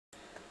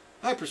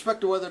Hi,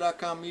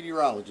 PerspectiveWeather.com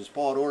meteorologist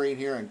Paul Dorian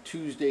here on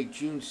Tuesday,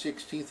 June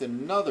 16th.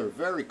 Another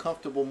very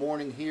comfortable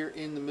morning here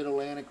in the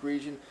Mid-Atlantic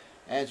region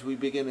as we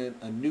begin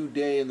a new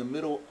day in the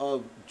middle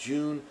of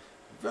June.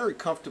 Very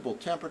comfortable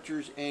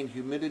temperatures and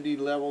humidity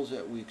levels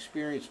that we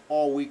experienced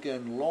all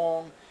weekend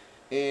long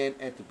and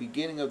at the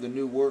beginning of the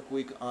new work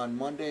week on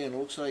Monday. And it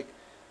looks like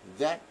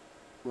that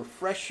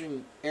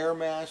refreshing air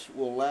mass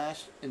will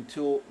last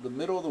until the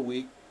middle of the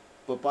week,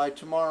 but by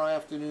tomorrow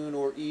afternoon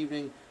or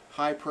evening,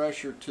 high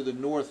pressure to the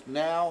north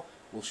now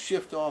will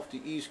shift off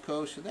the east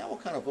coast, and that will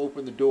kind of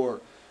open the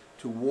door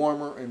to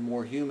warmer and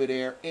more humid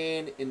air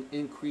and an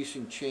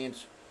increasing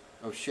chance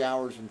of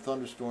showers and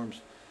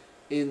thunderstorms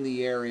in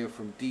the area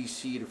from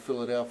DC to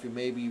Philadelphia,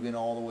 maybe even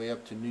all the way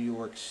up to New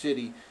York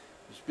City.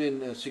 There's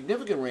been a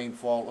significant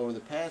rainfall over the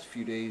past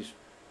few days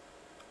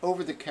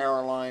over the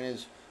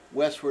Carolinas,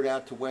 westward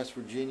out to West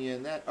Virginia,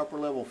 and that upper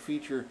level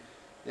feature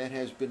that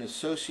has been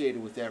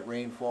associated with that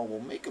rainfall will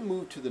make a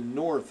move to the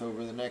north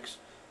over the next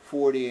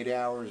 48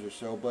 hours or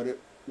so, but it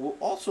will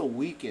also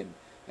weaken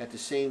at the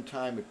same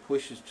time it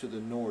pushes to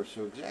the north.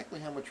 So exactly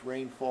how much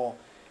rainfall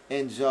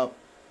ends up,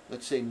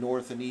 let's say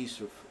north and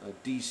east of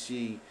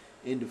DC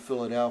into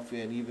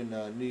Philadelphia and even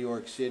New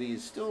York City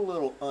is still a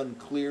little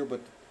unclear,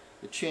 but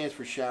the chance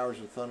for showers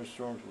and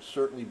thunderstorms will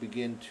certainly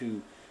begin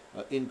to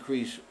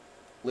increase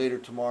later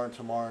tomorrow and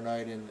tomorrow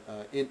night, and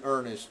in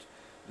earnest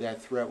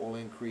that threat will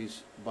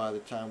increase by the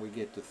time we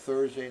get to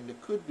Thursday, and there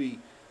could be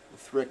the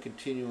threat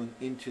continuing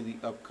into the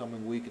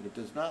upcoming week, and it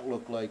does not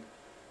look like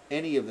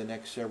any of the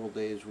next several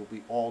days will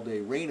be all-day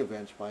rain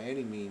events by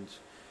any means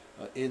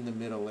in the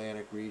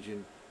Mid-Atlantic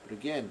region. But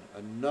again,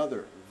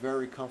 another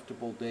very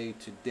comfortable day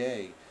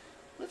today.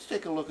 Let's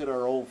take a look at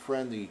our old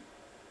friend, the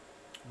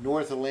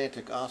North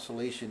Atlantic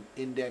Oscillation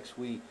Index.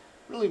 We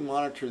really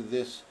monitor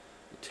this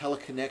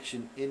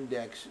teleconnection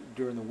index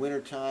during the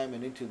wintertime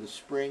and into the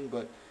spring,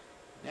 but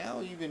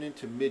now even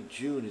into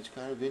mid-June. It's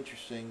kind of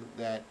interesting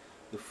that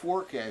the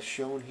forecast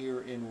shown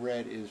here in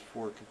red is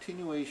for a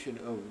continuation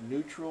of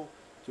neutral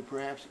to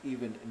perhaps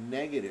even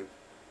negative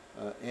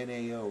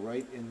NAO.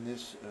 Right in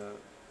this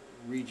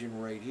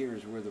region right here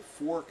is where the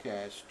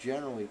forecasts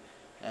generally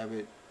have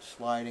it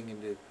sliding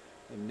into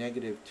a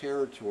negative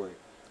territory.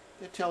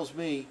 That tells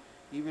me,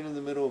 even in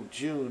the middle of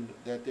June,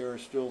 that there are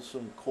still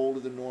some colder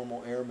than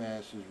normal air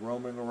masses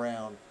roaming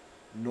around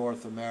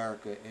North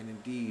America. And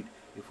indeed,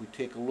 if we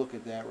take a look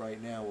at that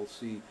right now, we'll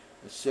see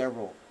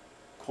several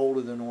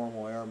colder than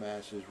normal air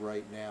masses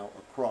right now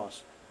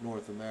across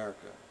North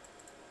America.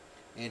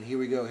 And here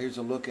we go. Here's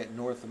a look at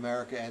North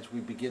America as we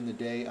begin the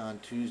day on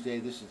Tuesday.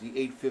 This is the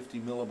 850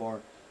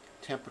 millibar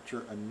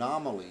temperature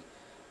anomaly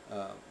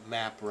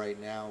map right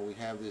now. We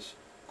have this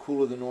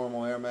cooler than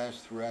normal air mass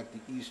throughout the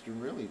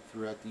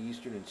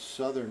eastern and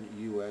southern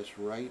U.S.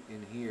 right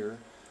in here,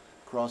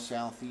 across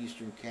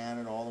southeastern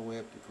Canada all the way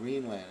up to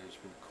Greenland. There's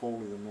been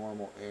colder than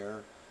normal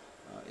air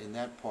in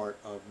that part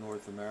of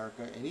North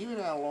America, and even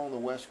out along the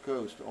west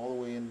coast all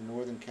the way into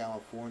northern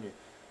California,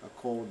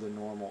 a colder than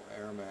normal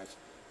air mass.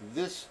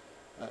 This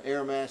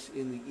air mass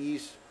in the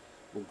east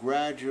will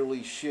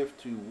gradually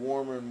shift to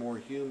warmer and more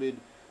humid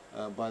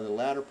by the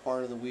latter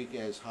part of the week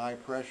as high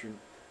pressure,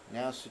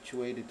 now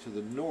situated to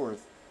the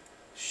north,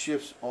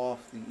 shifts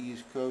off the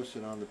east coast,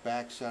 and on the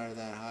backside of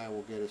that high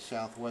we'll get a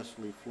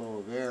southwesterly flow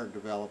of air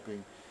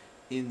developing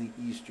in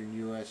the eastern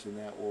U.S., and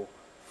that will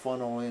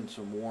funnel in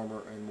some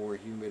warmer and more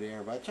humid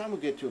air. By the time we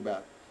get to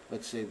about,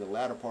 let's say, the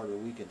latter part of the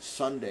weekend,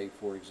 Sunday,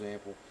 for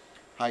example,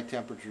 high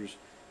temperatures,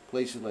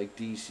 places like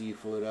DC,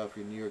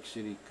 Philadelphia, New York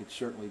City could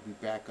certainly be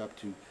back up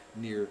to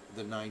near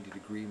the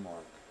 90-degree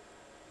mark.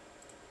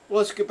 Well,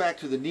 let's get back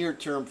to the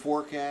near-term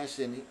forecast,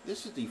 and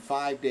this is the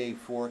 5-day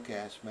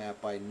forecast map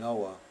by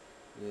NOAA,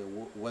 the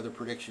Weather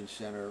Prediction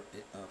Center,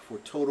 for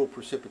total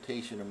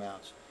precipitation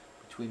amounts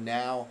between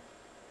now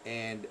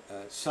and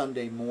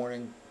Sunday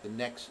morning, the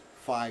next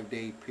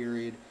 5-day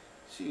period.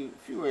 See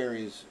a few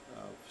areas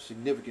of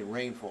significant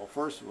rainfall.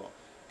 First of all,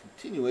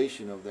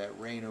 continuation of that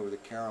rain over the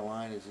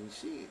Carolinas, and you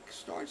see it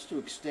starts to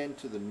extend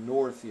to the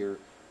north here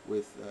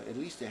with at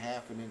least a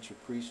 ½ inch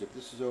of precip.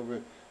 This is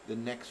over the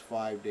next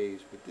 5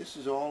 days, but this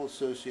is all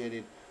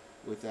associated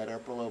with that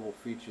upper level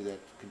feature that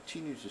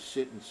continues to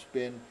sit and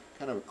spin,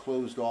 kind of a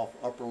closed off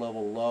upper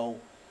level low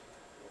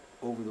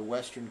over the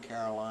western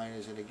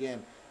Carolinas, and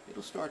again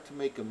it'll start to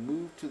make a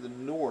move to the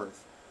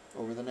north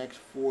over the next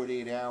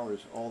 48 hours,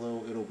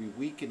 although it'll be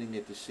weakening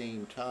at the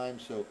same time,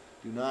 so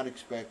do not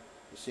expect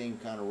the same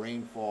kind of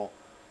rainfall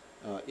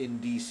in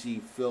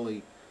DC,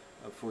 Philly,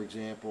 for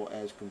example,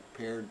 as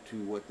compared to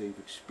what they've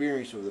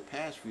experienced over the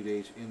past few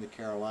days in the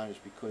Carolinas,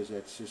 because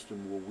that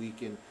system will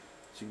weaken.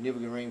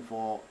 Significant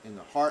rainfall in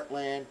the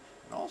heartland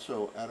and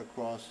also out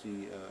across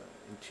the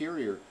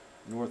interior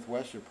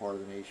northwestern part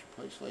of the nation,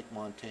 place like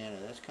Montana.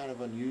 That's kind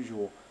of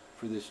unusual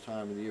for this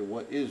time of the year.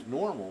 What is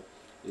normal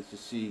is to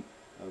see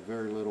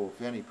very little,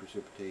 if any,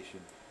 precipitation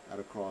out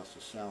across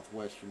the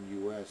southwestern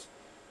U.S.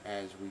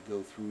 as we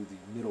go through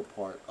the middle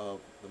part of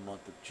the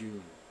month of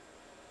June.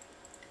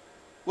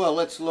 Well,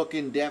 let's look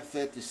in depth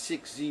at the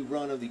 6Z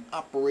run of the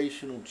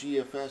operational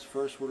GFS.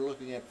 First, we're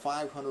looking at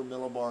 500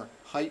 millibar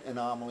height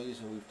anomalies,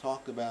 and we've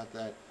talked about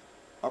that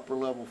upper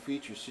level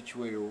feature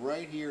situated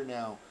right here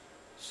now,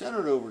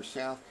 centered over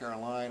South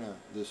Carolina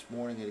this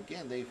morning. And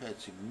again, they've had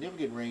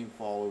significant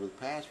rainfall over the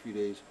past few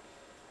days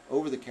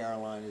over the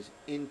Carolinas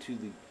into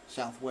the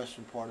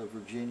southwestern part of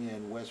Virginia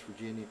and West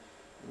Virginia.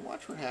 And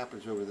watch what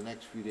happens over the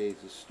next few days.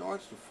 It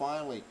starts to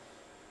finally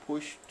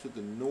push to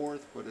the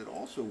north, but it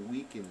also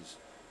weakens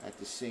at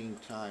the same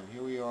time.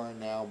 Here we are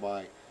now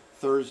by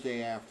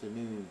Thursday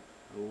afternoon,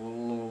 a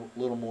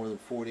little more than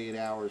 48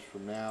 hours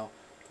from now.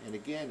 And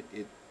again,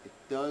 it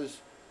does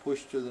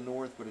push to the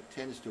north, but it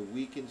tends to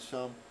weaken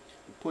some.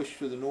 The push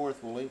to the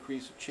north will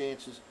increase the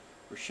chances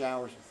for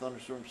showers and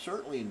thunderstorms,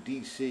 certainly in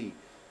D.C.,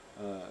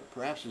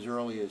 perhaps as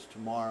early as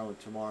tomorrow and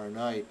tomorrow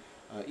night,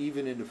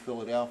 even into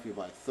Philadelphia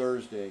by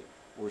Thursday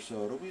or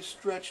so. It'll be a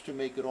stretch to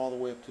make it all the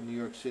way up to New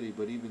York City,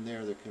 but even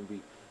there can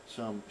be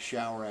some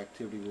shower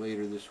activity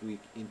later this week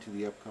into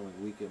the upcoming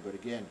weekend. But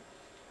again,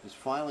 this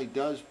finally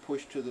does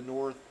push to the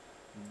north,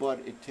 but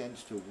it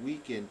tends to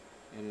weaken,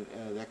 and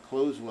that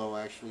closed low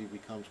actually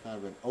becomes kind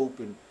of an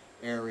open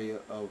area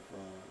of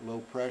low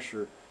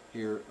pressure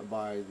here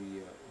by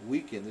the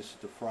weekend. This is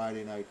the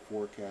Friday night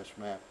forecast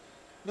map.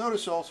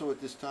 Notice also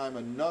at this time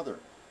another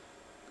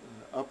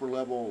upper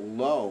level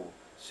low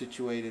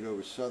situated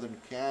over southern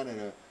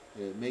Canada,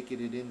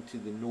 making it into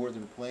the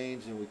northern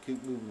plains, and we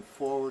keep moving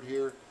forward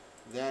here.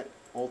 That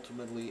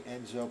ultimately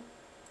ends up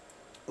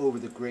over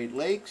the Great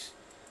Lakes,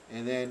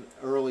 and then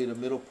early to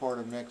middle part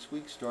of next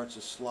week starts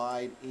to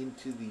slide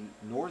into the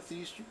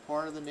northeastern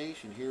part of the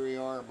nation. Here we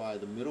are by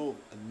the middle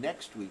of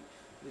next week.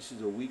 This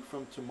is a week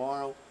from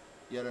tomorrow.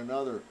 Yet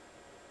another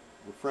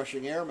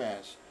refreshing air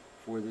mass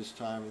for this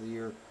time of the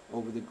year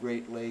over the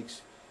Great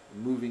Lakes,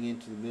 moving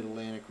into the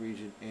Mid-Atlantic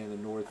region and the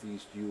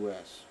Northeast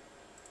U.S.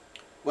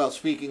 Well,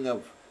 speaking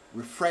of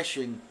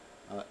refreshing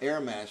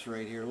air mass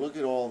right here, look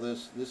at all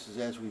this. This is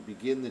as we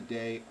begin the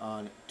day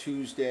on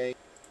Tuesday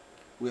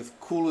with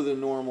cooler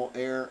than normal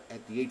air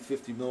at the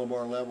 850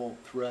 millibar level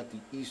throughout the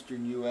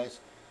eastern U.S.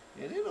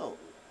 And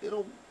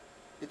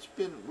it's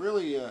been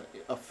really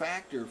a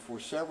factor for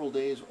several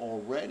days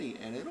already,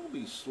 and it'll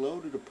be slow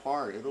to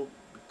depart. It'll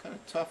be kind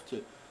of tough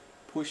to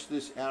push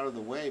this out of the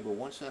way, but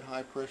once that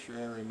high pressure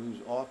area moves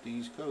off the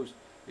East Coast,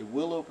 it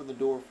will open the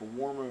door for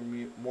warmer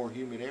and more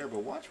humid air.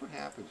 But watch what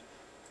happens.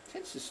 It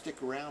tends to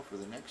stick around for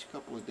the next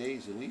couple of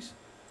days, at least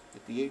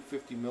at the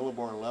 850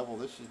 millibar level.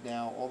 This is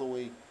now all the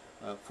way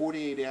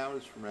 48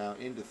 hours from now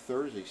into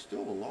Thursday.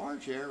 Still a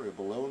large area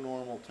below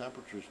normal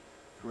temperatures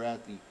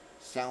throughout the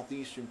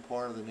southeastern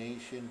part of the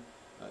nation,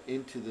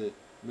 into the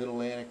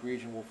Mid-Atlantic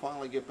region. We'll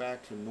finally get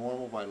back to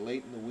normal by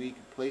late in the week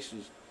in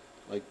places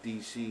like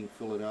D.C.,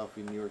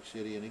 Philadelphia, New York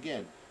City, and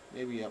again,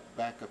 maybe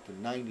back up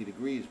to 90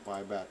 degrees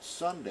by about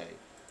Sunday.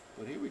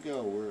 But here we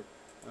go. We're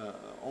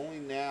only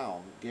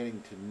now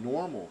getting to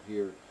normal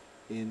here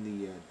in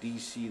the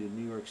D.C. to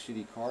New York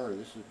City corridor.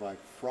 This is by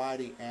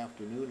Friday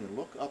afternoon, and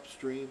look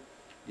upstream,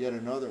 yet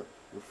another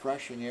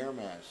refreshing air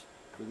mass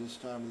for this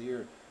time of the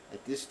year.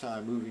 At this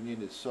time, moving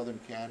into southern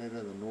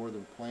Canada, the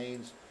northern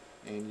plains,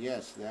 and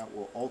yes, that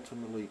will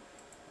ultimately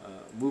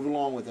move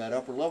along with that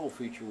upper level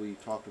feature we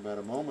talked about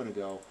a moment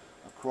ago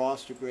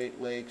across the Great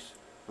Lakes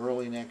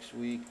early next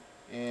week,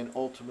 and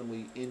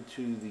ultimately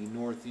into the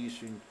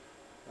northeastern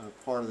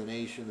part of the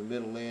nation, the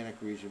Mid-Atlantic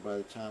region, by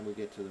the time we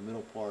get to the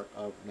middle part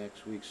of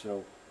next week.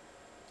 So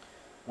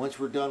once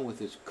we're done with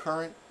this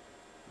current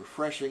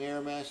refreshing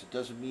air mass, it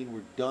doesn't mean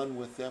we're done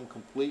with them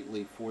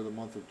completely for the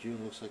month of June.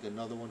 Looks like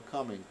another one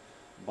coming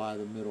by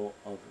the middle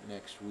of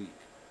next week.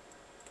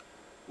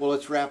 Well,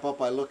 let's wrap up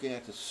by looking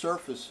at the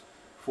surface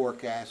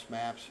forecast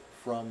maps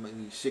from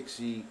the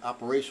 6Z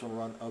operational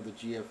run of the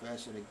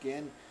GFS. And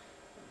again,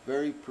 a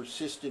very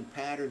persistent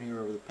pattern here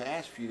over the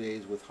past few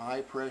days with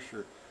high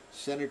pressure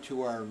centered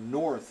to our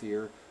north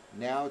here.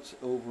 Now it's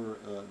over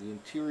the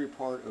interior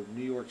part of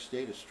New York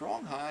State. A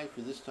strong high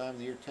for this time of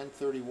the year,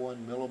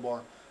 1031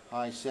 millibar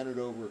high centered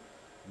over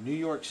New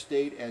York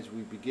State as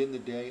we begin the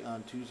day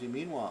on Tuesday.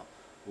 Meanwhile,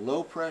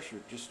 low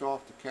pressure just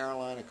off the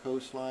Carolina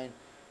coastline.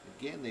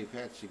 Again, they've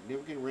had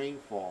significant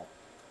rainfall,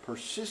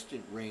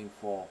 persistent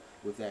rainfall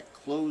with that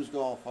closed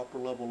off upper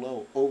level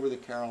low over the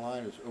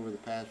Carolinas over the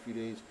past few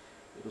days.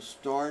 It'll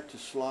start to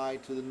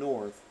slide to the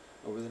north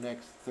over the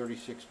next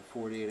 36 to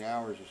 48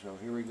 hours or so.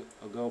 Here we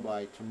go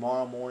by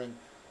tomorrow morning.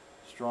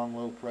 Strong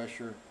low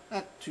pressure,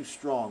 not too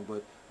strong,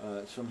 but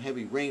some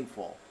heavy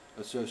rainfall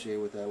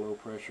associated with that low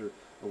pressure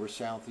over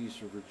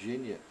southeastern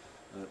Virginia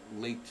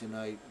late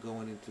tonight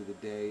going into the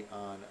day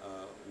on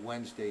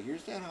Wednesday.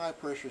 Here's that high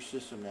pressure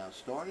system now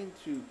starting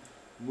to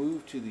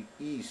move to the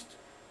east,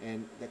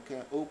 and that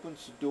kind of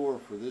opens the door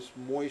for this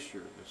moisture.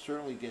 It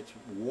certainly gets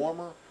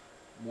warmer,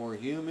 more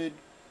humid,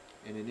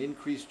 and an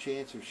increased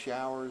chance of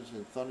showers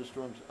and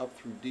thunderstorms up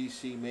through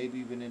D.C., maybe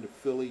even into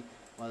Philly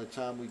by the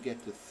time we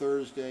get to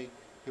Thursday.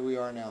 Here we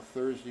are now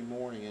Thursday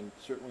morning, and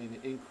certainly an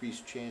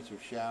increased chance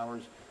of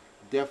showers.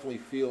 Definitely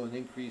feel an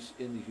increase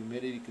in the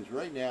humidity, because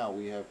right now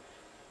we have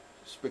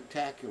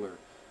spectacular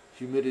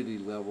humidity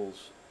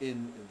levels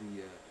in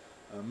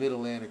the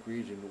mid-Atlantic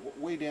region,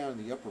 way down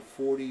in the upper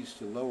 40s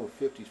to lower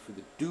 50s for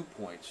the dew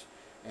points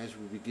as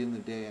we begin the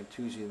day on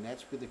Tuesday, and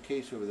that's been the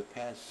case over the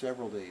past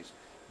several days.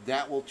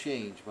 That will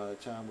change by the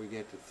time we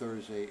get to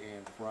Thursday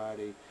and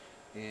Friday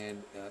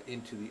and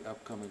into the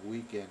upcoming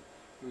weekend.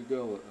 Here we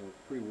go,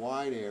 a pretty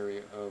wide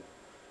area of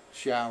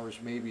showers,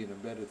 maybe an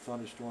embedded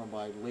thunderstorm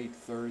by late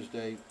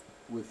Thursday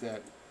with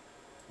that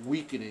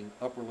weakening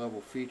upper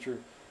level feature,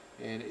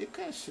 and it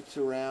kind of sits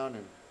around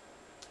and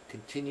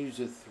continues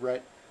a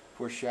threat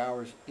for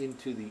showers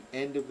into the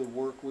end of the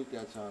work week.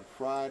 That's on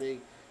Friday,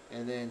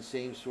 and then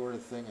same sort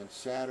of thing on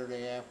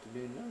Saturday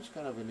afternoon. There's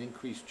kind of an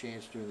increased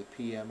chance during the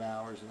PM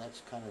hours, and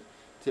that's kind of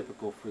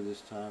typical for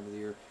this time of the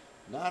year.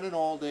 Not an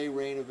all-day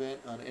rain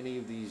event on any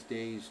of these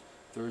days,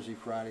 Thursday,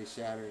 Friday,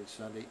 Saturday, and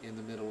Sunday in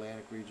the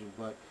Mid-Atlantic region,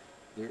 but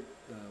there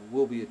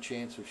will be a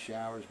chance of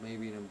showers,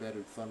 maybe an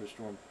embedded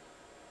thunderstorm,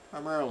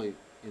 primarily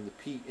in the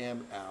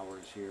PM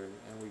hours here,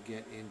 and we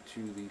get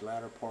into the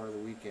latter part of the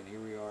weekend.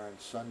 Here we are on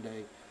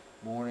Sunday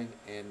morning,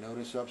 and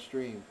notice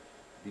upstream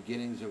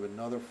beginnings of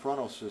another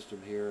frontal system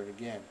here, and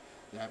again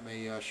that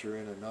may usher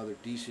in another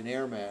decent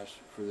air mass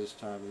for this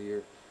time of the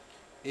year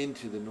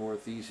into the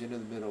Northeast, into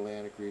the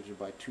Mid-Atlantic region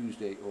by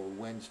Tuesday or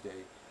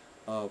Wednesday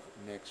of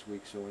next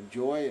week. So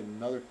enjoy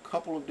another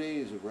couple of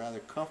days of rather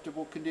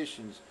comfortable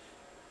conditions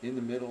in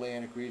the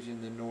Mid-Atlantic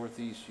region, the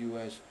Northeast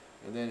U.S.,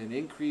 and then an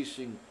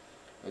increasing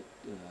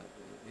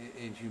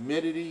in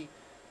humidity,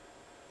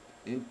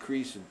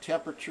 increase in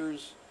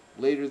temperatures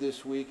later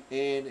this week,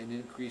 and an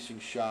increasing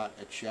shot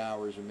at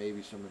showers and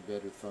maybe some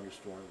embedded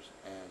thunderstorms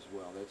as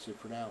well. That's it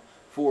for now.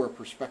 For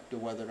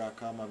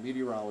PerspectiveWeather.com, I'm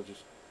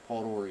meteorologist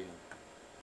Paul Dorian.